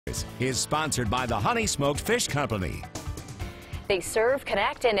is sponsored by the Honey Smoked Fish Company. They serve,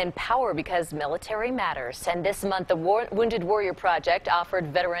 connect, and empower because military matters. And this month, the Wounded Warrior Project offered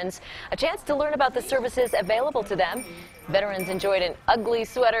veterans a chance to learn about the services available to them. Veterans enjoyed an ugly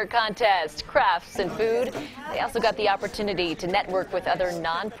sweater contest, crafts, and food. They also got the opportunity to network with other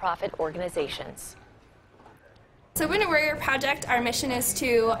nonprofit organizations. So Wounded Warrior Project, our mission is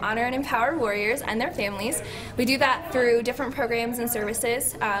to honor and empower warriors and their families. We do that through different programs and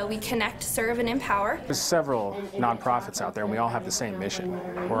services. We connect, serve, and empower. There's several nonprofits out there and we all have the same mission.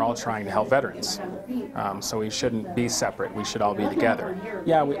 We're all trying to help veterans. So we shouldn't be separate, we should all be together.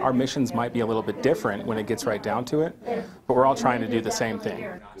 Yeah, our missions might be a little bit different when it gets right down to it, but we're all trying to do the same thing.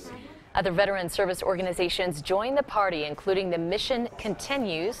 Other veteran service organizations joined the party, including the Mission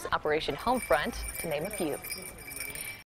Continues, Operation Homefront, to name a few.